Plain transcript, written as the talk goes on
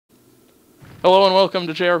Hello and welcome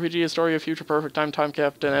to JRPG, a story of future perfect time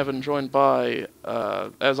Captain Evan, joined by,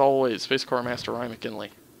 as always, Space Corps Master Ryan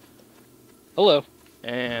McKinley. Hello.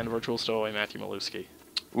 And Virtual Stowaway Matthew Maluski.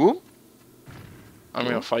 Ooh. I'm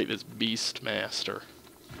gonna fight this Beast Master.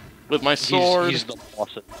 With my sword. He's the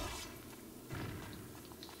boss.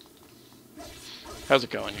 How's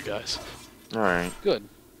it going, you guys? Alright. Good.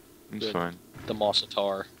 It's Good. fine. The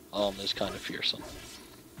Mossatar is kind of fearsome.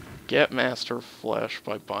 Get Master Flesh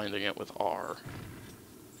by binding it with R.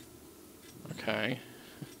 Okay.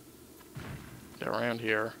 Get around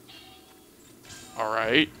here.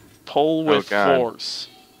 Alright. Pull with force.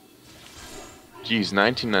 Geez,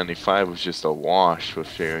 1995 was just a wash with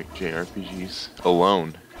JRPGs.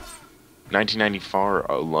 Alone. 1994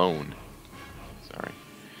 alone. Sorry.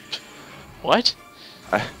 What?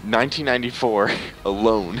 1994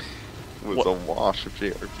 alone was a wash of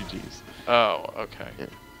JRPGs. Oh, okay. Yeah.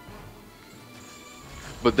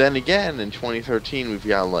 But then again, in 2013, we've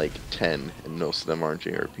got like 10, and most of them aren't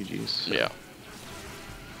JRPGs. So. Yeah.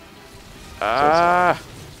 Ah.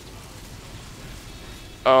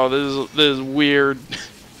 Oh, this is weird. This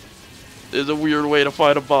is a weird way to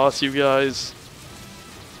fight a boss, you guys.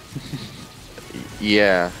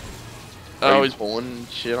 Yeah. Are you Oh, pulling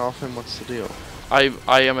shit off him? What's the deal?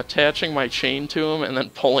 I am attaching my chain to him and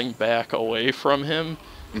then pulling back away from him,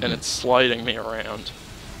 and it's sliding me around.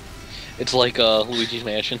 It's like Luigi's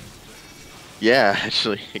Mansion. Yeah,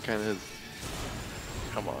 actually, it kind of is.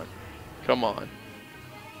 Come on. Come on.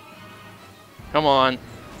 Come on.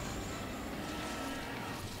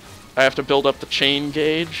 I have to build up the chain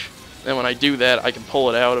gauge, and when I do that, I can pull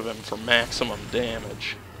it out of him for maximum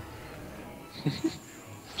damage.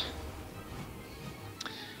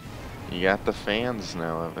 You got the fans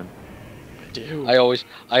now, Evan. I do. I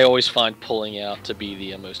always find pulling out to be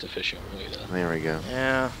the most efficient way to. There we go.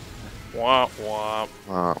 Yeah. Womp womp.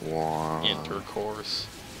 Wah, wah. Intercourse.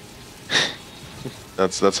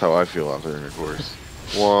 That's how I feel after intercourse.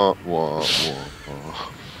 Wah, wah, wah, wah.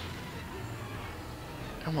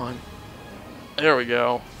 Come on. There we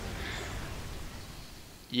go.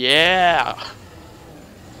 Yeah!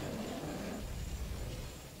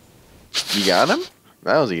 You got him?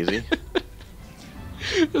 That was easy.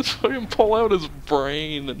 Just fucking pull out his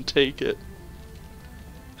brain and take it.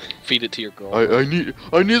 Feed it to your girl. I need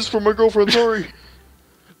this for my girlfriend. Sorry.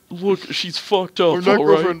 Look, she's fucked up. Or not all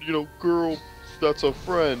girlfriend, right? girl. That's a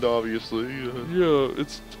friend, obviously. Yeah,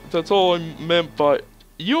 that's all I meant by.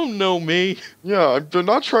 You don't know me. Yeah, I'm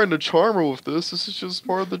not trying to charm her with this. This is just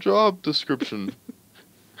part of the job description.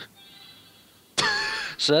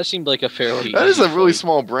 So that seemed like a fairly. That is a really fight.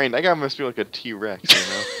 small brain. That guy must be like a T-Rex,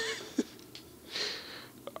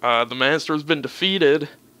 The master has been defeated,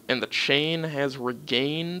 and the chain has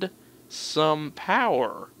regained some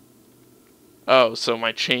power. Oh, so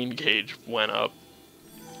my chain gauge went up.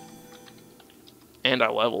 And I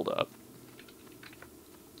leveled up.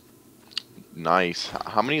 Nice.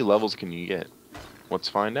 How many levels can you get? Let's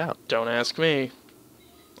find out. Don't ask me.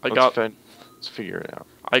 Let's figure it out.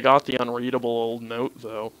 I got the unreadable old note,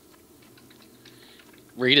 though.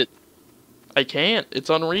 Read it. I can't. It's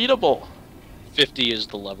unreadable. 50 is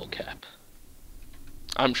the level cap.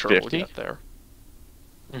 I'm sure 50? we'll get there.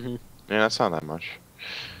 Mm-hmm. Yeah, that's not that much.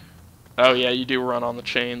 Oh, yeah, you do run on the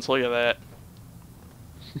chains. Look at that.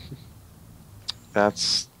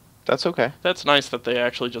 That's okay. That's nice that they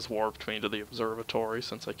actually just warped me to the observatory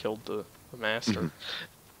since I killed the master.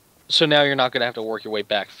 So now you're not gonna have to work your way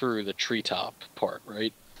back through the treetop part,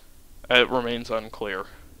 right? It remains unclear.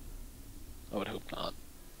 I would hope not.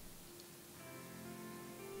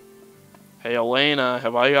 Hey, Elena,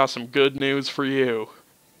 have I got some good news for you?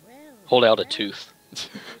 Hold out a tooth.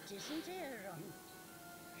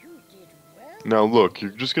 Now look,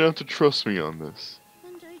 you're just gonna have to trust me on this.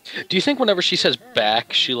 Do you think whenever she says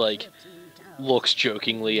back, she like looks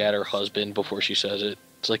jokingly at her husband before she says it?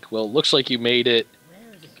 It's like, well, it looks like you made it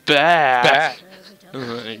Back! And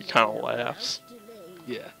then he kind of laughs.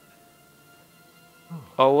 Yeah.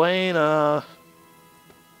 Elena!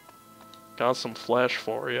 Got some flesh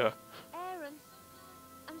for you. Aaron,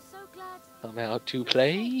 I'm so glad. I'm out to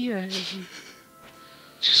play.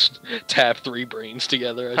 Just tap 3 brains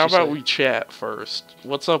together. As How you about say. we chat first?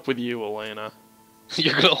 What's up with you, Elena?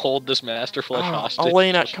 You're gonna hold this master flesh hostage.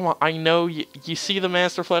 Elena, come on. I know you see the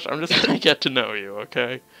master flesh. I'm just gonna get to know you,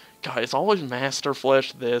 okay? Guys, always master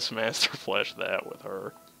flesh this, master flesh that with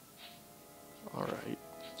her. Alright.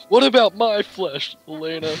 What about my flesh,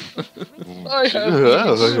 Elena? I have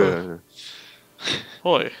That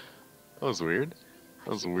Oi. was weird.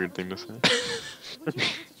 That was a weird thing to say. Would you like me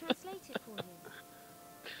to translate it for you?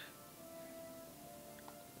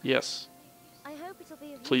 Yes. I hope it This'll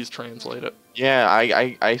be of Please use. translate it. Yeah,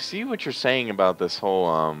 I see what you're saying about this whole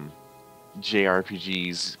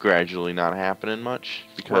JRPGs gradually not happening much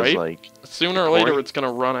because Right? like Sooner or later, according- it's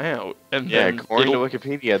gonna run out, and yeah, then according to it'll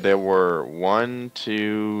Wikipedia, there were 1,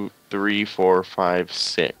 2, 3, 4, 5,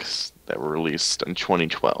 6 that were released in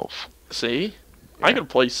 2012. see. Yeah. I could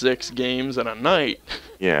play 6 games in a night.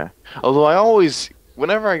 Yeah. Although I always,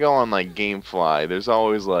 whenever I go on like GameFly, there's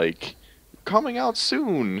always like coming out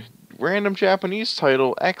soon, random Japanese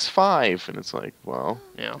title X5, and it's like, well,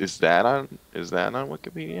 Yeah, is that on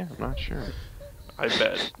Wikipedia? I'm not sure. I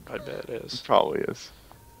bet it It is. probably is.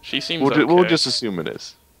 She seems We'll okay. just assume it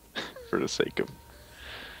is, for the sake of.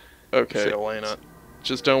 Okay, Six. Elena,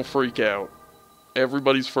 just don't freak out.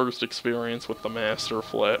 Everybody's first experience with the Master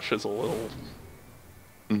Flesh is a little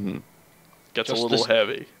Hmm. gets Just a little this-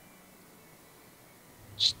 heavy.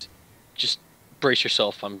 Just brace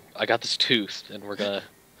yourself. I got this tooth, and we're gonna.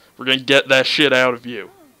 We're gonna get that shit out of you.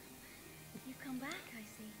 You come back, I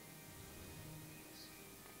see.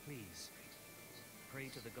 Please, pray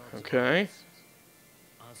to the gods. Okay.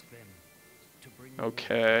 Ask them to bring you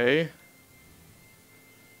Okay.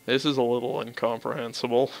 This is a little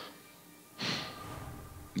incomprehensible.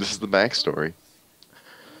 This is the backstory,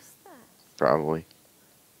 What's that? probably.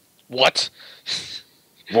 What?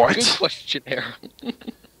 What? Good question, Aaron.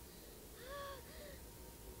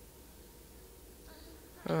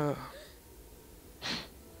 Uh,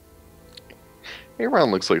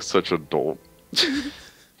 Aaron looks like such a dolt.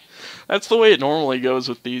 that's the way it normally goes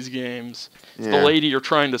with these games. Yeah. The lady you're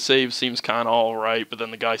trying to save seems kind of alright, but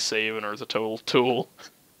then the guy saving her is a total tool.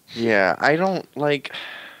 Yeah, I don't like.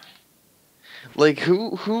 Like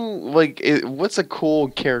what's a cool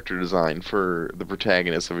character design for the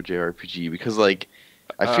protagonist of a JRPG? Because like,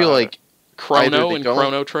 I feel like Chrono they and don't-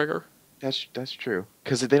 Chrono Trigger. that's true.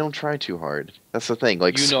 Because they don't try too hard. That's the thing.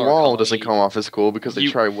 Like You know Squall Arcana, doesn't you- come off as cool because they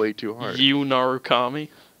you- try way too hard. Yu Narukami.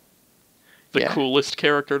 The Yeah. coolest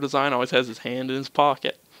character design always has his hand in his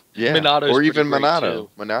pocket. Yeah, Minato's or pretty even great,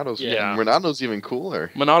 Minato. too. Yeah. Minato's even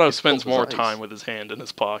cooler. Minato He's spends cold as more ice. time with his hand in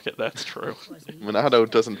his pocket, that's true. Minato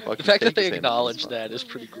doesn't fucking. The fact that take they his hand in his acknowledge mouth. that is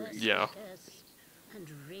pretty great. Yeah. And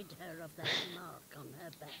rid her of that mark on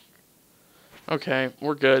her back. Okay,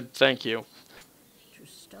 we're good, thank you. To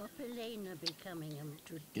stop Elena becoming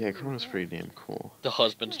to Yeah, Chrono's pretty damn cool. The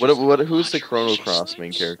husband's. What? just Who's the much Chrono racist. Cross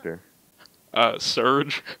main character?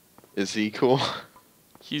 Surge. Is he cool?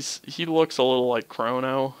 He looks a little like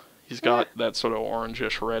Chrono. He's got that sort of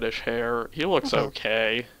orangish reddish hair. He looks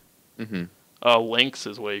okay. Mm-hmm. Lynx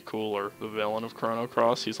is way cooler, the villain of Chrono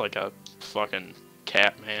Cross. He's like a fucking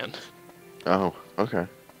cat man. Oh, okay.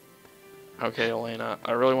 Okay, Elena,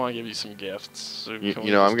 I really want to give you some gifts. So You can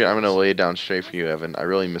we know, just I'm do gonna this? lay it down straight for you, Evan. I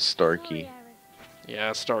really miss Sorry, Starkey. Aaron.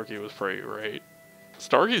 Yeah, Starkey was pretty great.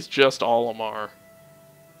 Starkey's just Olimar.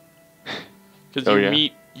 Because Oh, yeah?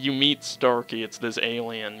 you meet Starkey, it's this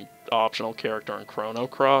alien optional character in Chrono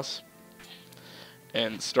Cross.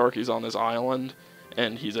 And Starkey's on this island,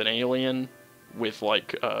 and he's an alien with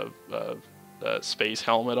like a space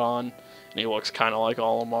helmet on, and he looks kind of like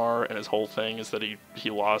Olimar, and his whole thing is that he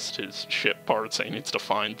lost his ship parts and he needs to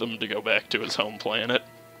find them to go back to his home planet.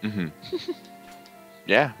 Mm-hmm.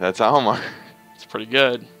 Yeah, that's Almar. It's pretty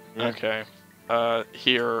good. Yeah. Okay.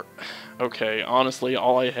 Here. Okay, honestly,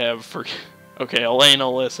 all I have for... Okay, Elena,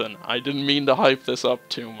 listen. I didn't mean to hype this up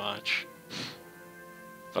too much.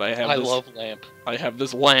 But I I love lamp. I have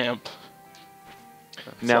this lamp.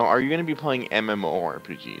 Now, are you gonna be playing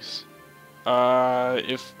MMORPGs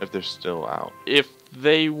If if they're still out?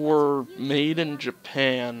 they were made in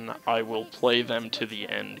Japan, I will play them to the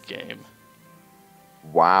end game.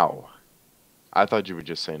 Wow. I thought you would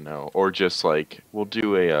just say no, or just like we'll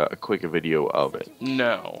do a quick video of it.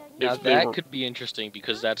 No. Now If they that were- could be interesting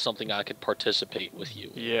because that's something I could participate with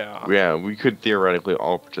you. Yeah. Yeah, we could theoretically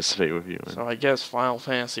all participate with you. So I guess Final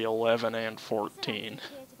Fantasy 11 and 14.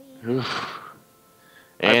 Oof.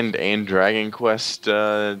 And Dragon Quest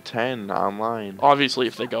 10 online. Obviously,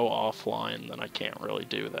 if they go offline, then I can't really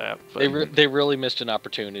do that. But They really missed an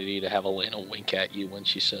opportunity to have Elena wink at you when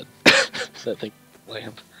she said that thing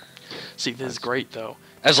lamp. see, this is great though.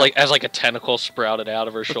 As like a tentacle sprouted out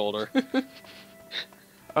of her shoulder.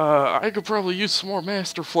 I could probably use some more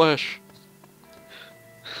Master Flesh.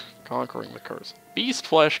 Conquering the curse. Beast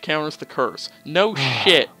Flesh counters the curse. No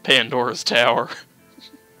shit, Pandora's Tower.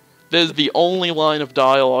 That is the only line of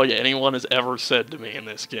dialogue anyone has ever said to me in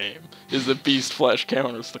this game, is that Beast Flesh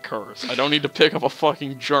counters the curse. I don't need to pick up a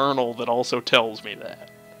fucking journal that also tells me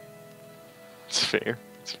that. It's fair.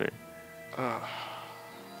 It's fair.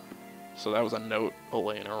 So that was a note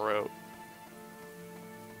Elena wrote.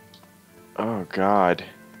 Oh God.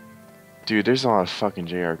 Dude, there's a lot of fucking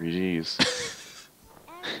JRPGs.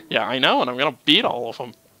 Yeah, I know, and I'm gonna beat all of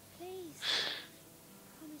them. Please,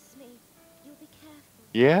 promise me you'll be careful.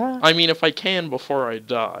 Yeah? I mean, if I can before I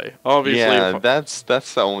die. Obviously, Yeah, if,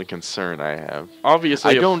 that's the only concern I have.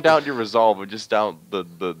 obviously, I if- don't doubt your resolve, I just doubt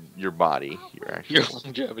your body. Your actual Your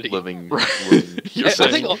longevity. living. You're I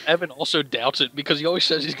saying, think Evan also doubts it because he always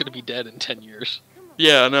says he's going to be dead in 10 years.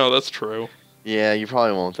 yeah, no, that's true. Yeah, you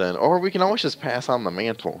probably won't then. Or we can always just pass on the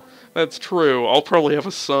mantle. That's true. I'll probably have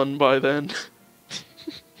a son by then.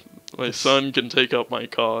 My son can take up my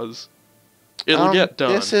cause. It'll get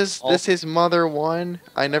done. This is mother one.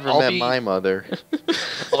 I never I'll met be- my mother.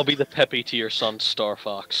 I'll be the Peppy to your son, Star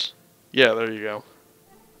Fox. Yeah, there you go.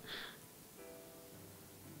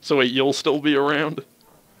 So wait, you'll still be around?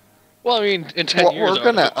 Well, I mean, in 10 Well, years, we're I would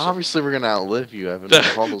gonna hope so. obviously we're gonna outlive you, Evan. That,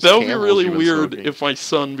 with all those that would be Camels really you've been weird smoking. if my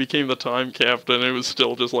son became the time captain and it was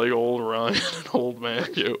still just like old Ryan and old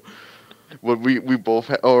Matthew. When we both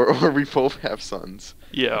or we both have sons.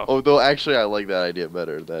 Yeah. Although actually I like that idea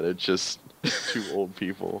better. That it's just two old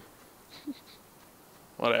people.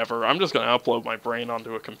 Whatever. I'm just gonna upload my brain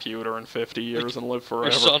onto a computer in 50 years and live forever.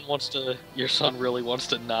 Your son really wants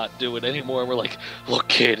to not do it anymore. And we're like, look,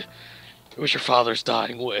 kid, it was your father's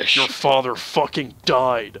dying wish. Your father fucking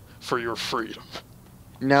died for your freedom.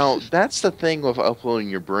 Now that's the thing with uploading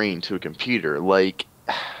your brain to a computer. Like,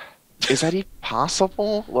 is that even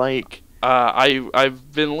possible? Like,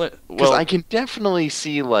 I've been because I can definitely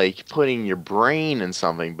see like putting your brain in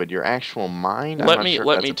something, but your actual mind. I'm let not me sure if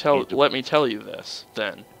let that's me a tell feasible- let me tell you this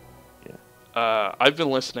then. Yeah. I've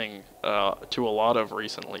been listening to a lot of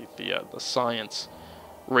recently the science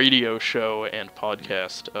radio show and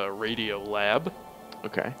podcast Radio Lab.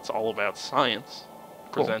 Okay. It's all about science,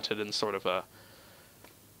 Cool. presented in sort of a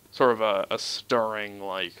stirring,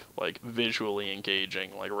 like visually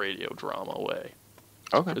engaging, like radio drama way.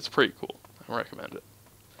 Okay. It's pretty cool. I recommend it.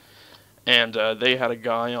 And they had a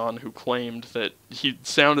guy on who claimed that he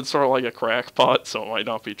sounded sort of like a crackpot, so it might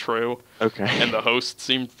not be true. Okay. And the host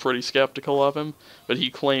seemed pretty skeptical of him, but he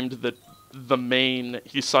claimed that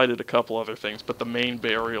he cited a couple other things, but the main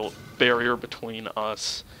barrier between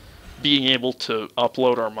us being able to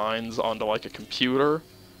upload our minds onto like a computer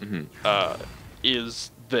Mhm.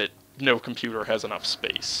 is that no computer has enough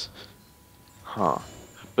space. Huh.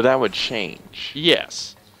 But that would change.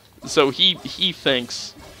 Yes. So he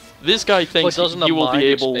thinks, this guy But thinks doesn't the you will mind be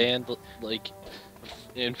able. expand, like,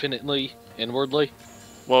 infinitely, inwardly?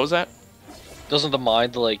 What was that? Doesn't the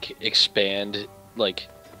mind, like, expand, like,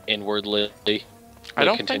 inwardly? Like, I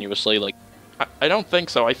don't think- continuously, like... I don't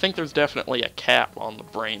think so. I think there's definitely a cap on the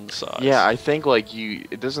brain size. Yeah, I think like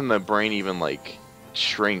doesn't the brain even like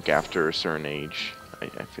shrink after a certain age?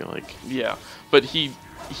 I feel like. Yeah, but he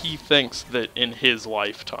thinks that in his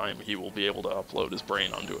lifetime he will be able to upload his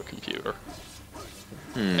brain onto a computer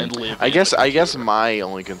and live. I in guess a computer. my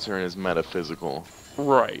only concern is metaphysical.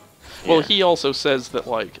 Right. Well, Yeah. he also says that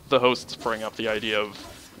like the hosts bring up the idea of,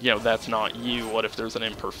 that's not you. What if there's an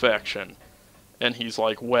imperfection? And he's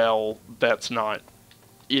like, well, that's not.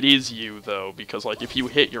 It is you though, because like if you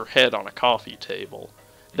hit your head on a coffee table,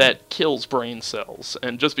 that kills brain cells,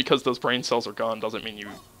 and just because those brain cells are gone doesn't mean you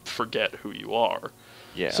forget who you are.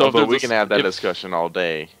 Yeah. So if Although there's we a can s- have that if- discussion all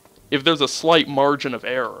day. If there's a slight margin of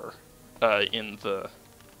error in the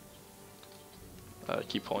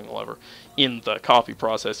keep pulling the lever in the copy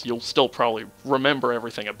process, you'll still probably remember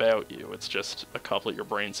everything about you. It's just a couple of your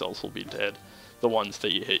brain cells will be dead, the ones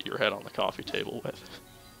that you hit your head on the coffee table with.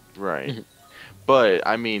 Right. But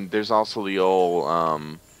I mean, there's also the old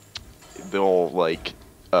like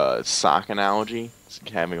sock analogy, it's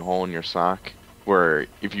like having a hole in your sock, where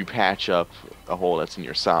if you patch up a hole that's in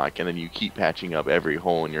your sock, and then you keep patching up every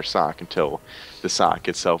hole in your sock until the sock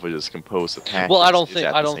itself is just composed of patches. Well, I don't is think-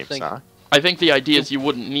 that I the don't same think- sock? I think the idea is you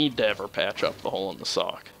wouldn't need to ever patch up the hole in the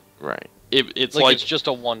sock. Right. It's Like, like it's just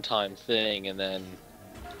a one-time thing, and then...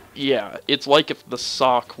 yeah, it's like if the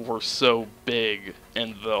sock were so big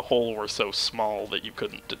and the hole were so small that you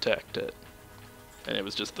couldn't detect it, and it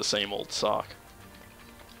was just the same old sock.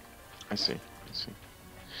 I see.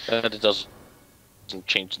 It doesn't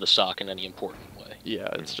change the sock in any important way. Yeah,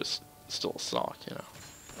 it's just still a sock,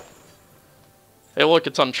 Hey, look,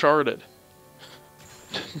 it's Uncharted.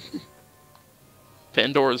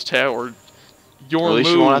 Pandora's Tower. Your At least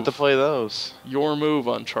move. you won't have to play those. Your move,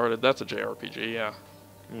 Uncharted. That's a JRPG, yeah.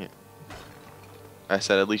 I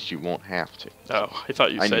said at least you won't have to. Oh, I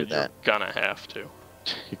thought you I knew said you're that. gonna have to.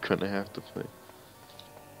 You couldn't have to play.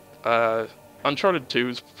 Uncharted 2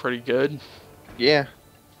 is pretty good. Yeah.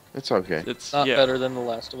 It's okay. It's Not yeah. better than The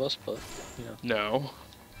Last of Us, but, you know.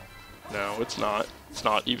 No, it's not. It's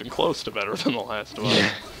not even close to better than The Last of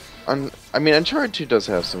Us. I mean, Uncharted 2 does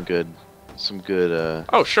have some good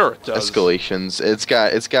Oh, sure, it does. escalations.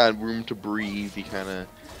 It's got room to breathe. You kind of.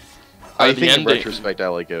 The I think in ending- retrospect, I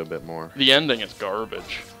like it a bit more. The ending is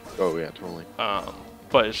garbage. Oh yeah, totally.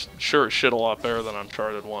 But it's sure as shit a lot better than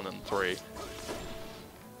Uncharted 1 and 3.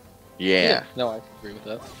 Yeah. No, I agree with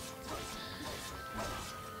that.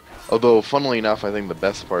 Although, funnily enough, I think the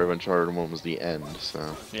best part of Uncharted 1 was the end.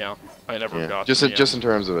 So. Yeah, I never Yeah. got Just to in, the just in end.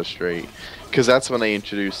 terms of a straight, because that's when they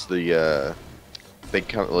introduced the they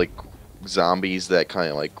kind of like zombies that kind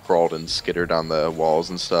of like crawled and skittered on the walls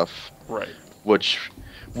and stuff, Right. which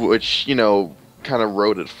you know kind of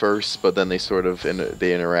wrote at first, but then they sort of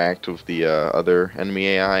they interact with the other enemy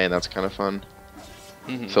AI, and that's kind of fun.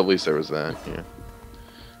 Mhm. So at least there was that. Yeah.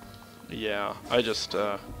 Yeah, I just,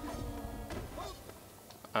 I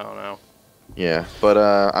don't know. Yeah, but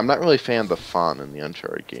I'm not really a fan of the font in the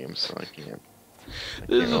Uncharted games, so I can't.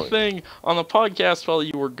 This is the thing. On the podcast while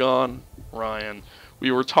you were gone, Ryan,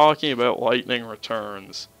 we were talking about Lightning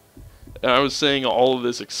Returns. And I was saying all of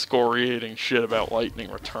this excoriating shit about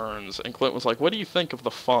Lightning Returns. And Clint was like, what do you think of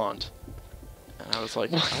the font? And I was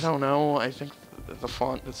like, I don't know. I think the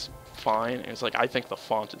font is fine. And he was like, I think the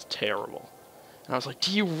font is terrible. And I was like,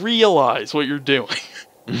 do you realize what you're doing?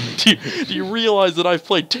 do you realize that I've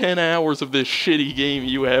played 10 hours of this shitty game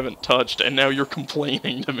you haven't touched, and now you're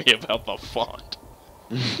complaining to me about the font?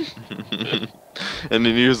 And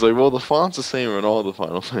then he was like, well, the font's the same in all the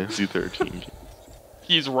Final Fantasy 13 games.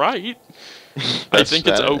 He's right. I That's think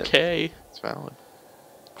it's valid. okay. It's valid.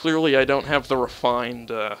 Clearly, I don't have the refined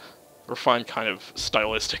kind of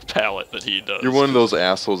stylistic palette that he does. You're one of those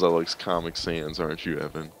assholes that likes Comic Sans, aren't you,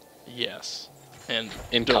 Evan? Yes. And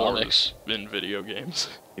In doors comics. in video games.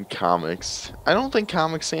 In comics. I don't think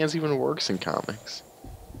Comic Sans even works in comics.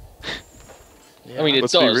 I mean, it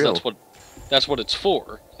Let's be does. real. That's what it's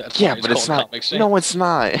for. That's Yeah, why but it's called not. Comic Sans. No, it's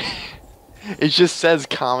not. It just says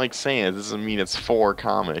Comic Sans. It doesn't mean it's for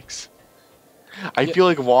comics. I feel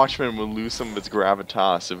like Watchmen would lose some of its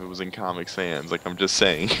gravitas if it was in Comic Sans. Like, I'm just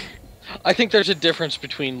saying. I think there's a difference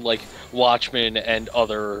between like Watchmen and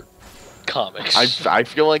other comics. I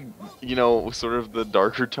feel like, you know, sort of the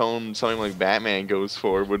darker tone something like Batman goes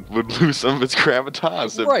for would lose some of its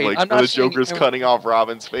gravitas. If, Right, like, I'm for not the saying Joker's every- cutting off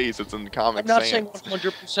Robin's face, it's in Comic I'm not Sans. saying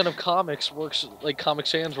 100% of comics works like Comic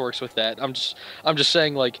Sans works with that. I'm just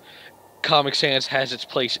saying like Comic Sans has its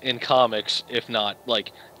place in comics, if not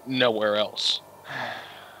like nowhere else.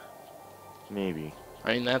 Maybe.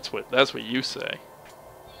 I mean, that's what you say.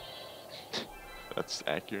 That's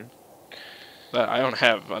accurate. But I don't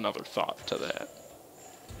have another thought to that.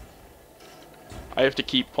 I have to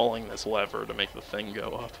keep pulling this lever to make the thing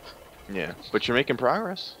go up. Yeah, but you're making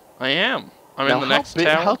progress. I am. I'm Now, in the how next big-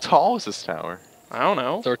 tower. How tall is this tower? I don't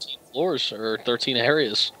know. 13 floors or 13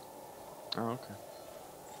 areas. Oh, okay.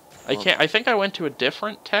 I can't. I think I went to a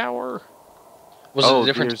different tower. Was Oh, it a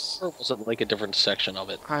different there's- or was it like a different section of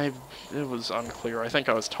it? It was unclear. I think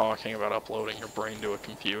I was talking about uploading your brain to a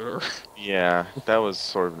computer. Yeah, that was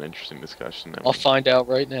sort of an interesting discussion. I'll find out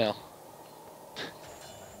right now.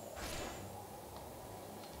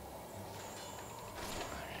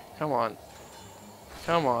 Come on.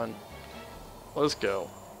 Come on. Let's go.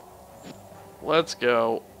 Let's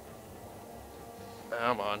go.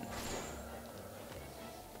 Come on.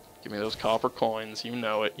 Give me those copper coins. You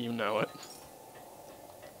know it. You know it.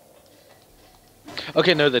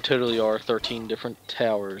 Okay, no, they totally are 13 different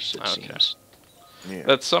towers, it Okay. seems. Yeah.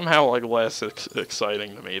 That's somehow like less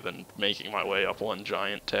exciting to me than making my way up one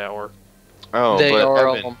giant tower. Oh, They but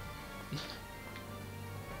are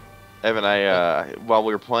Evan, while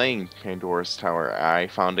we were playing Pandora's Tower, I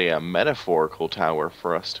found a metaphorical tower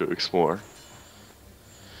for us to explore.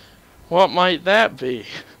 What might that be?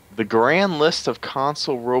 The grand list of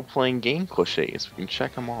console role-playing game cliches. We can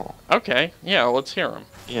check them all. Okay, yeah, let's hear them.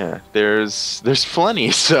 Yeah, there's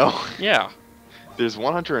plenty. So Yeah. there's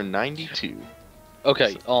 192.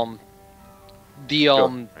 Okay, the Go,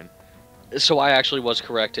 Ryan. so I actually was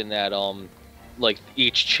correct in that like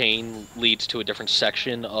each chain leads to a different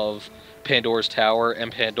section of Pandora's Tower,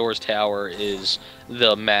 and Pandora's Tower is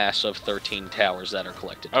the mass of 13 towers that are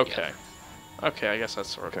collected together. Okay. Okay, I guess that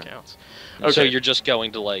sort of Okay. counts. So Okay. you're just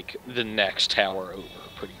going to like the next tower over,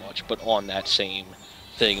 pretty much, but on that same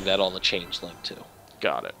thing that all the chains link to.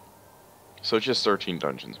 Got it. So it's just 13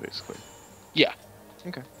 dungeons, basically. Yeah.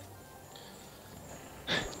 Okay.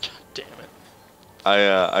 Damn it.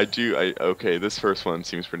 Okay, this first one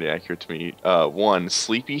seems pretty accurate to me. One,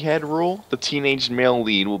 sleepyhead rule. The teenage male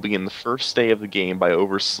lead will begin the first day of the game by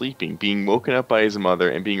oversleeping, being woken up by his mother,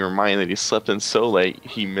 and being reminded that he slept in so late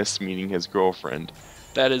he missed meeting his girlfriend.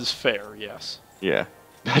 That is fair, yes. Yeah.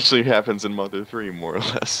 Actually happens in Mother 3, more or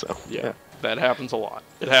less. So Yeah, that happens a lot.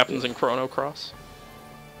 It happens in Chrono Cross.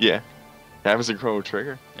 yeah. It happens in Chrono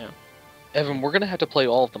Trigger. Evan, we're gonna have to play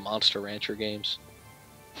all of the Monster Rancher games.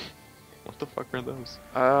 What the fuck are those?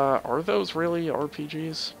 Are those really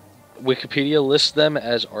RPGs? Wikipedia lists them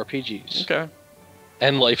as RPGs Okay.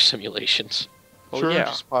 and life simulations. Well, Sure, yeah.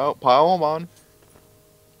 just pile them on.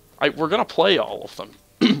 We're gonna play all of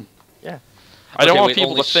them. Yeah. I don't Okay, want wait,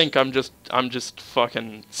 people only to think I'm just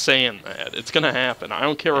fucking saying that. It's gonna happen. I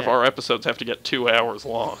don't care if Yeah. our episodes have to get 2 hours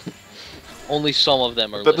long. Only some of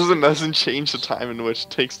them are That listed. doesn't change the time in which it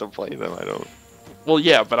takes to play them. I don't. Well,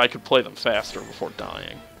 yeah, but I could play them faster before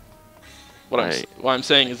dying. Right. What I'm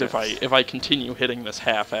saying is I if I continue hitting this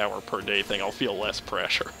half hour per day thing, I'll feel less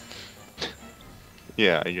pressure.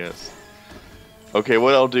 Yeah, I guess. Okay,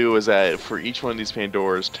 what I'll do is that for each one of these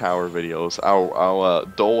Pandora's Tower videos, I'll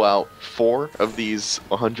dole out 4 of these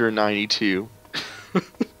 192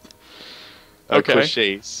 Okay.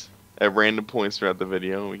 cliches at random points throughout the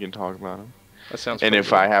video. We can talk about them. That sounds. And pretty if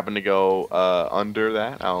good. I happen to go under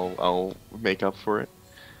that, I'll make up for it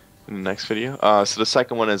in the next video. So the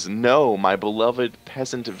second one is no, my beloved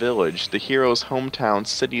peasant village, the hero's hometown,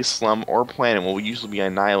 city, slum, or planet will usually be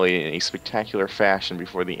annihilated in a spectacular fashion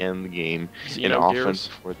before the end of the game, and often Xenogears.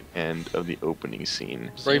 before the end of the opening scene.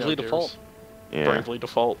 Bravely Xenogears. Default. Yeah. Bravely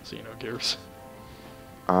Default. Xenogears.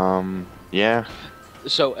 Yeah.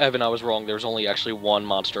 So, Evan, I was wrong. There's only actually one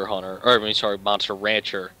Monster Hunter, or I mean, sorry, Monster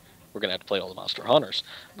Rancher. We're gonna have to play all the Monster Hunters,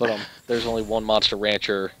 but there's only one Monster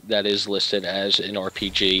Rancher that is listed as an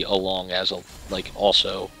RPG, along as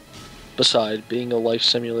also, beside being a life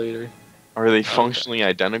simulator. Are they functionally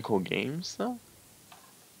identical games though?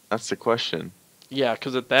 That's the question. Yeah,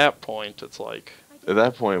 because at that point it's like, At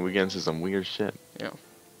that point, we get into some weird shit.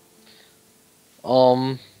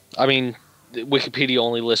 I mean, Wikipedia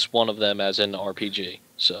only lists one of them as an RPG,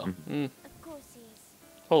 so. mm, Of course he is.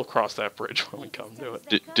 we'll cross that bridge when we come to it.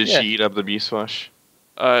 Did Yeah. she eat up the beast flesh?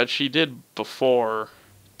 She did before,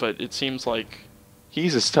 but it seems like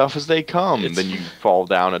He's as tough as they come. It's- Then you fall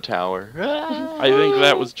down a tower. I think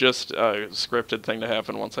that was just a scripted thing to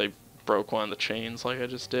happen once I broke one of the chains, like I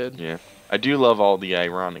just did. Yeah, I do love all the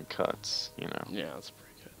ironic cuts. You know, Yeah, that's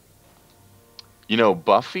pretty good. you know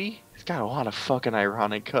Buffy. He's got a lot of fucking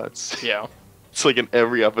ironic cuts. Yeah. It's like in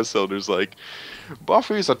every episode, there's like,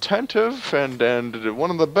 Buffy's attentive and one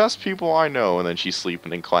of the best people I know, and then she's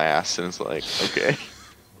sleeping in class, and it's like, okay.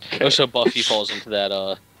 Oh, so Buffy falls into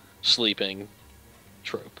that sleeping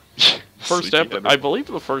trope. I believe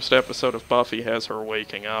the first episode of Buffy has her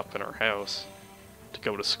waking up in her house to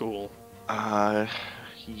go to school.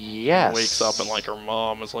 Yes. Wakes up and like her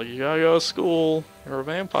mom is like, "You gotta go to school. You're a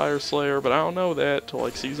vampire slayer," but I don't know that till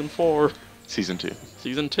like season 4, Season 2.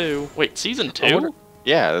 season 2. Wait, season I 2? wonder-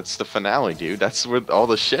 Yeah, that's the finale, dude. That's where all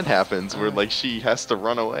the shit happens, where like she has to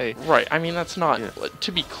run away. Right. I mean, that's not. Yeah.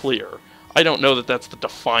 To be clear, I don't know that that's the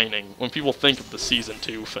defining. When people think of the season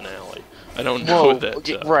 2 finale, I don't know Well, that.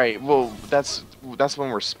 okay, right. Well, that's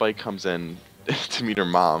when where Spike comes in to meet her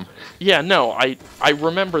mom. Yeah, no, I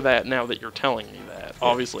remember that now that you're telling me that.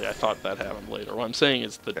 Obviously, I thought that happened later. What I'm saying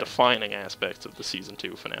is the defining aspects of the season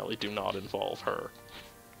 2 finale do not involve her.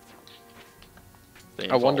 They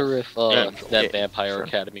I wonder if Angel. that Yeah, Vampire sure.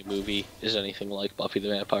 Academy movie is anything like Buffy the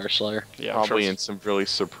Vampire Slayer. Yeah, I'm sure, Probably in some really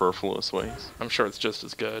superfluous ways. I'm sure it's just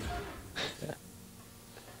as good.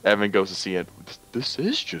 Evan goes to see it. This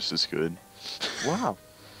is just as good. Wow.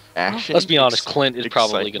 Action. Let's be honest, Clint is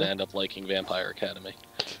probably excitement. going to end up liking Vampire Academy.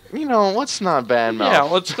 You know, let's not badmouth. Yeah,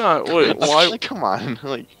 let's not. Wait, why? Like, come on.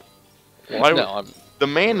 Like, Why? No, I'm, the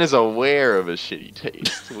man is aware of his shitty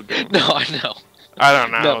taste. We'll give him no, that. I know. I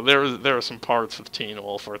don't know. No. There are some parts of Teen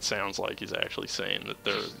Wolf where it sounds like he's actually saying that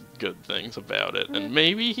there are good things about it, and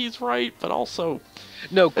maybe he's right, but also,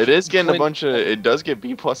 No, It is getting a Clint- bunch of. It does get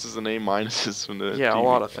B pluses and A minuses from the. yeah, a TV.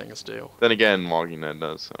 lot of things do. Then again, Walking Dead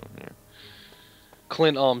does. So yeah.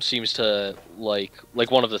 Clint seems to like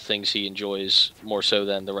one of the things he enjoys more so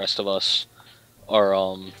than the rest of us are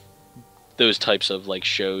those types of like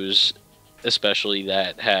shows, especially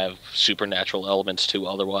that have supernatural elements to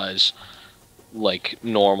otherwise like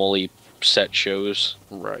normally set shows,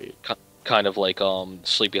 Right. kind of like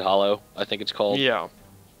Sleepy Hollow, I think it's called. Yeah.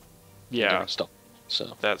 Yeah, Different stuff.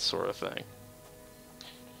 So that sort of thing.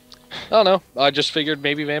 I don't know. I just figured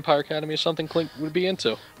maybe Vampire Academy is something Clint would be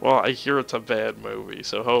into. Well, I hear it's a bad movie,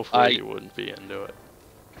 so hopefully I- you wouldn't be into it.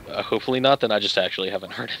 Hopefully not. Then I just actually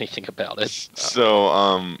haven't heard anything about it. So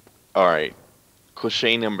all right.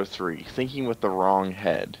 Cliche number 3: thinking with the wrong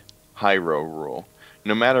head. Hyro rule.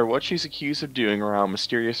 No matter what she's accused of doing or how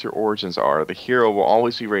mysterious her origins are, the hero will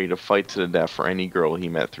always be ready to fight to the death for any girl he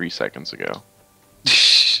met 3 seconds ago.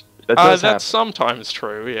 That does That's happen. sometimes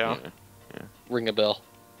true, yeah. Ring a bell.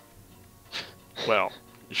 Well,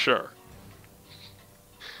 sure.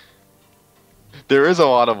 There is a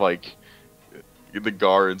lot of like the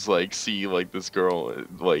guards like see like this girl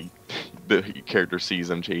like the character sees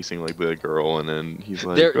them chasing like the girl and then he's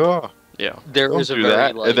like, There- oh, Yeah. There don't is a do very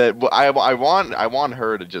that. like And then well, I want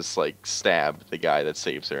her to just like stab the guy that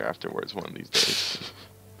saves her afterwards one of these days.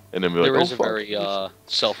 And then be like, there oh, is a fuck. very Of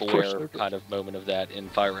self-aware course. kind of moment of that in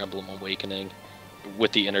Fire Emblem Awakening,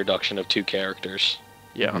 with the introduction of 2 characters.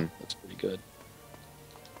 Yeah. Mhm. That's pretty good.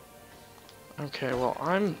 Okay, well,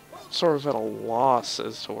 I'm sort of at a loss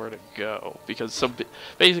as to where to go. Because,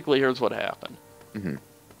 basically, here's what happened. Mhm.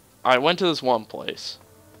 I went to this one place.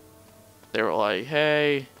 They were like,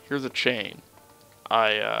 hey, here's a chain.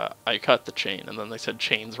 I cut the chain, and then they said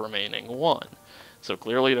chains remaining 1. So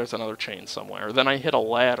clearly there's another chain somewhere. Then I hit a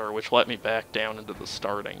ladder, which let me back down into the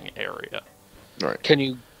starting area. Right. Can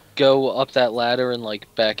you go up that ladder and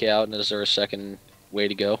like back out, and is there a second way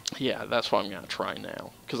to go? Yeah, that's what I'm going to try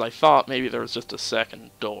now. Because I thought maybe there was just a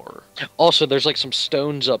second door. Also, there's like some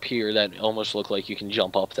stones up here that almost look like you can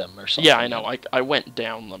jump up them or something. Yeah, I know. I went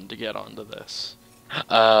down them to get onto this.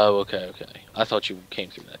 Oh, okay. I thought you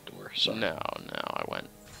came through that door. Sorry. No, I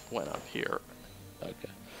went up here. Okay.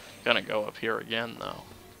 Gonna go up here again, though.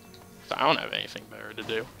 So I don't have anything better to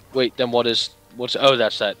do. Wait, then what's? Oh,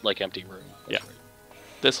 that's that like empty room. That's Yeah. right.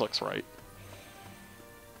 This looks right.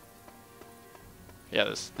 Yeah,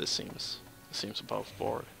 this seems above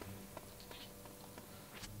board.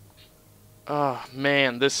 Oh,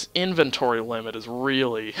 man, this inventory limit is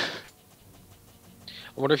really...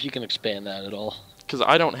 I wonder if you can expand that at all. Because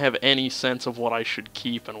I don't have any sense of what I should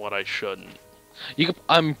keep and what I shouldn't. You could,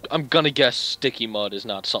 I'm gonna guess sticky mud is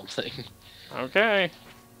not something. Okay.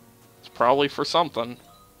 It's probably for something.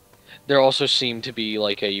 There also seemed to be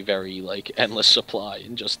like a very like endless supply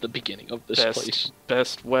in just the beginning of this place.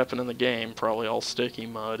 Best weapon in the game, probably all sticky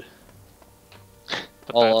mud. But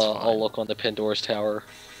that's fine. I'll look on the Pandora's Tower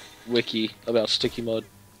wiki about sticky mud.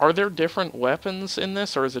 Are there different weapons in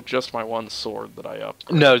this, or is it just my one sword that I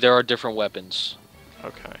upgrade? No, there are different weapons.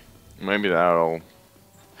 Okay. Maybe that'll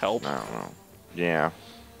Help? I don't know. Yeah.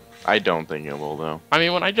 I don't think it will though. I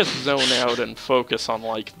mean, when I just zone out and focus on,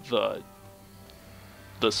 like, the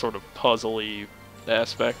sort of puzzly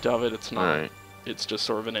aspect of it, it's not... Right. It's just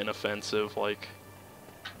sort of an inoffensive, like,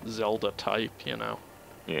 Zelda type, you know?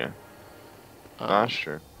 Yeah. Um, That's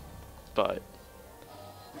true. But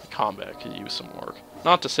combat could use some work.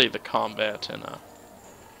 Not to say the combat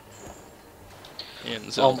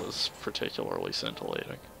in Zelda's particularly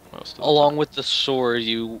scintillating most of the Along time. with the sword,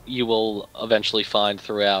 you will eventually find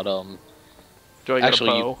throughout Do I get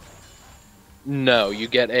actually, a bow? No, you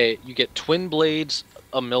get twin blades,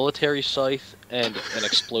 a military scythe, and an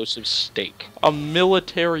explosive stake. A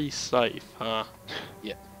military scythe, huh?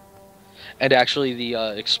 And actually,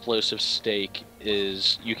 the explosive stake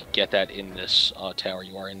is you can get that in this tower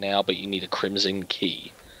you are in now, but you need a crimson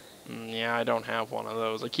key. Yeah, I don't have one of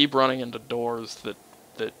those. I keep running into doors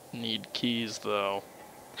that need keys, though.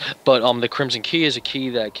 But the crimson key is a key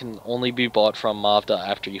that can only be bought from Mavda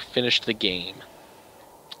after you finish the game.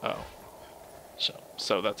 Oh.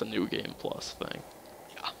 So that's a new game plus thing.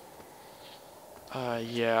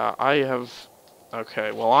 Yeah, I have...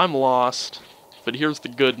 Okay, well, I'm lost, but here's the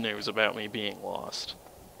good news about me being lost.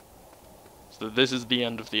 So this is the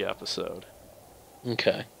end of the episode.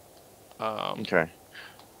 Okay. Okay.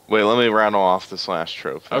 Wait, let me rattle off this last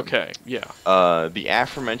trope. then. Okay, yeah. The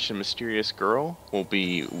aforementioned mysterious girl will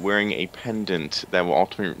be wearing a pendant that will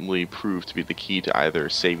ultimately prove to be the key to either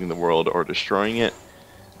saving the world or destroying it.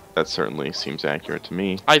 That certainly seems accurate to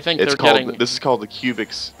me. I think It's they're called. getting... This is called the cubic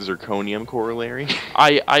zirconium corollary.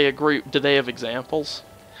 I agree. Do they have examples?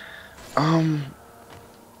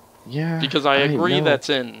 Yeah. Because I agree know.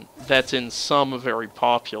 that's in some very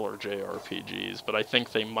popular JRPGs, but I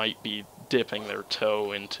think they might be dipping their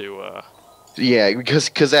toe into Yeah, because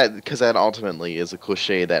that ultimately is a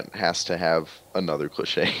cliche that has to have another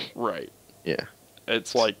cliche. right. Yeah.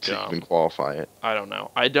 It's like To even qualify it. I don't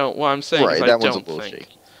know. I don't. What I'm saying Right, is that one's a don't little think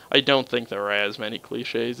shaky. I don't think there are as many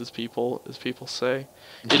cliches as people say.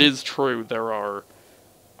 It is true there are.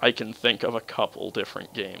 I can think of a couple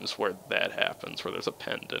different games where that happens, where there's a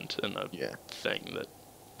pendant and a thing that,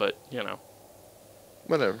 but you know.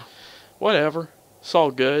 Whatever. It's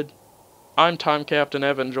all good. I'm Time Captain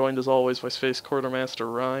Evan, joined as always by Space Quartermaster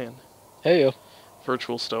Ryan. Hey yo.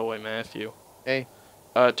 Virtual Stowaway Matthew. Hey.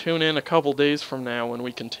 Tune in a couple days from now when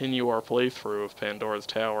we continue our playthrough of Pandora's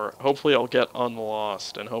Tower. Hopefully I'll get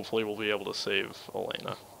unlost, and hopefully we'll be able to save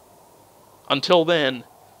Elena. Until then,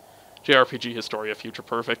 JRPG Historia Future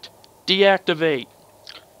Perfect, deactivate!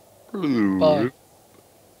 Bye.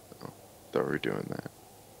 Thought we were doing that.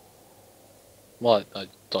 Well, I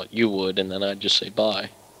thought you would, and then I'd just say bye.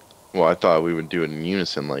 Well, I thought we would do it in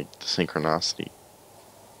unison, like the synchronicity.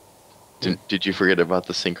 Did you forget about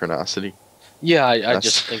the synchronicity? Yeah, I That's-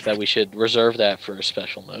 just think that we should reserve that for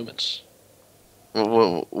special moments.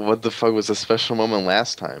 What the fuck was a special moment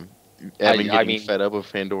last time? Evan I getting mean- fed up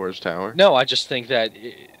with Pandora's Tower? No, I just think that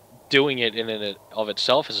doing it in and of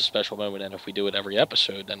itself is a special moment, and if we do it every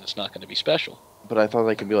episode, then it's not going to be special. But I thought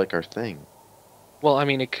that could be like our thing. Well, I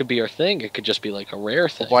mean, it could be our thing. It could just be like a rare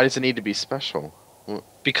thing. Why does it need to be special?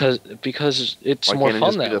 Because it's Why more can't it fun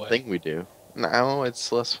just be that the way. thing we do? No,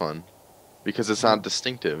 it's less fun. Because it's not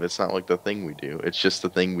distinctive. It's not like the thing we do. It's just the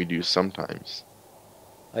thing we do sometimes.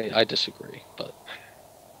 I disagree, but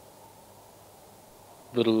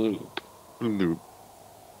little loop. Loop.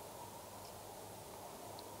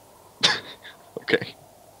 Okay.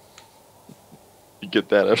 You get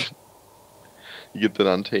that up. You get that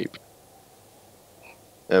on tape.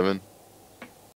 Evan.